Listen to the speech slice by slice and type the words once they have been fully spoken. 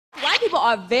people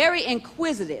are very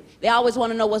inquisitive. They always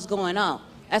want to know what's going on.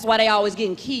 That's why they always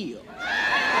getting killed.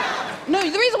 No,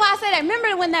 the reason why I say that,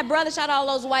 remember when that brother shot all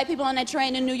those white people on that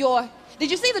train in New York?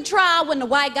 Did you see the trial when the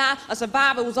white guy, a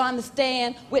survivor, was on the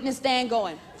stand, witness stand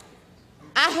going,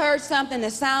 I heard something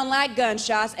that sounded like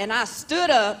gunshots, and I stood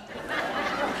up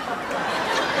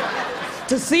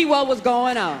to see what was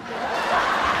going on.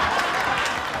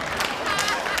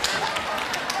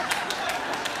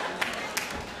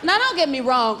 Now, don't get me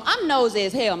wrong, I'm nosy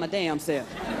as hell my damn self.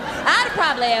 I'd have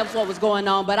probably asked what was going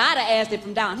on, but I'd have asked it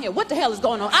from down here. What the hell is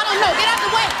going on? I don't know. Get out the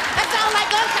way. That sounds like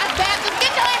gunshots, bastards.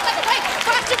 Get your ass out the way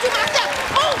before I shoot you myself.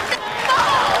 Oh,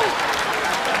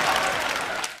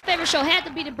 no! Favorite show had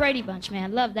to be the Brady Bunch,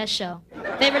 man. Love that show.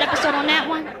 Favorite episode on that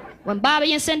one? When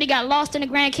Bobby and Cindy got lost in the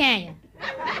Grand Canyon.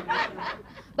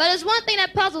 But there's one thing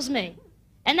that puzzles me,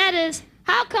 and that is,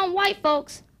 how come white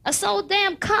folks are so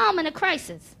damn calm in a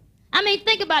crisis? I mean,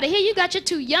 think about it. Here you got your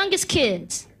two youngest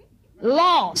kids,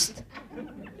 lost,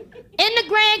 in the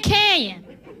Grand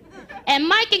Canyon, and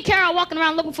Mike and Carol walking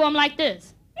around looking for them like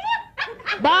this.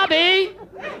 Bobby,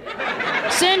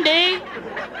 Cindy,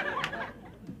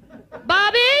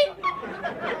 Bobby,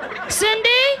 Cindy.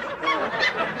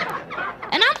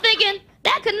 And I'm thinking,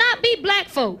 that could not be black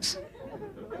folks.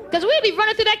 Because we'd be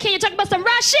running through that canyon talking about some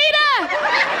Rashida!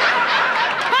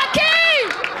 Hakeem!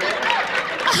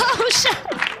 Oh, shit.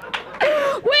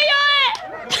 Where y'all at?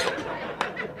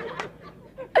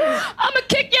 I'ma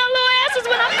kick your little asses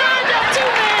when I find y'all too,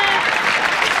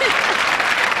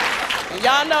 man.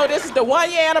 Y'all know this is the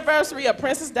 1 year anniversary of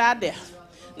Princess Di death.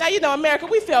 Now, you know, America,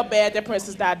 we felt bad that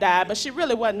Princess Di died, but she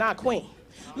really wasn't our queen.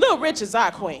 Little Rich is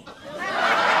our queen.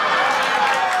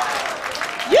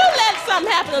 You let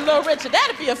something happen to Little Richard,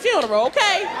 that'd be a funeral,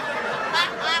 okay?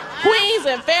 Queens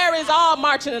and fairies all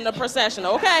marching in the procession,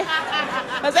 okay?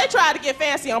 Because they tried to get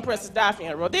fancy on Princess Di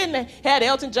funeral, didn't they? Had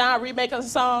Elton John remake us a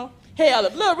song. Hell,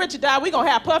 if Little Richard died, we gonna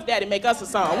have Puff Daddy make us a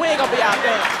song. We ain't gonna be out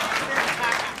there.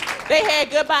 They had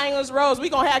Goodbye English Rose, we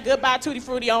gonna have Goodbye Tutti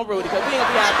Frutti on Rudy, because we ain't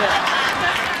gonna be out there.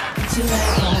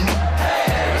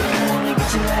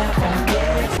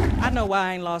 I know why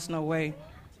I ain't lost no weight.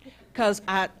 Because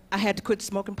I had to quit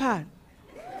smoking pot.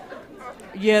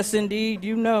 Yes, indeed,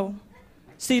 you know.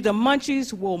 See, the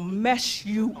munchies will mess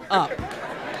you up.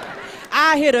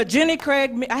 I had a Jenny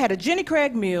Craig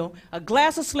meal, a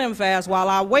glass of Slim Fast while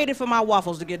I waited for my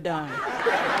waffles to get done.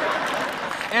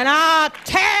 And I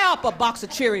tear up a box of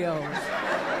Cheerios.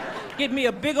 Get me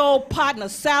a big old pot and a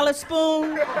salad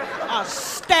spoon. I'll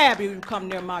stab you if you come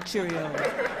near my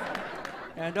Cheerios.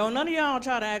 And don't none of y'all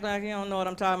try to act like you don't know what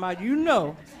I'm talking about. You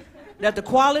know that the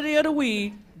quality of the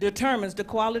weed determines the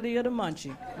quality of the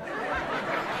munchie.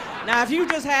 Now, if you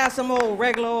just have some old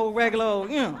regular,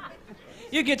 you know,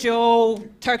 you get your old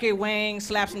turkey wing,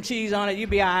 slap some cheese on it, you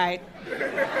be all right.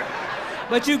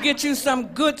 But you get you some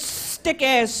good,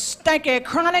 stick-ass, stanky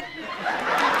chronic,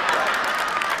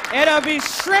 it'll be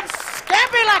shrimp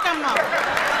scampi like a mother.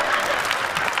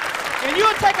 And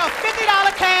you'll take a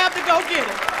 $50 cab to go get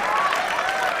it.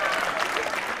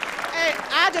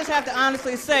 I just have to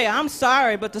honestly say, I'm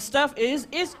sorry, but the stuff is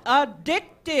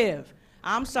addictive.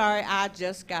 I'm sorry, I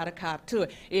just got a cop to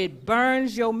it. It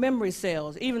burns your memory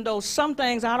cells, even though some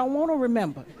things I don't want to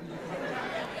remember.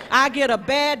 I get a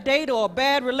bad date or a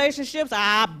bad relationships,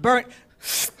 I burn.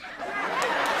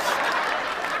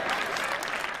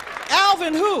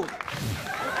 Alvin who?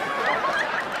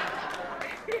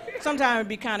 Sometimes it'd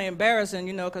be kind of embarrassing,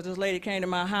 you know, because this lady came to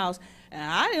my house, and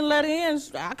I didn't let her in.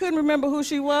 I couldn't remember who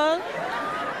she was.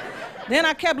 Then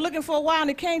I kept looking for a while, and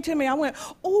it came to me. I went,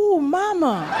 "Ooh,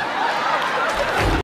 mama."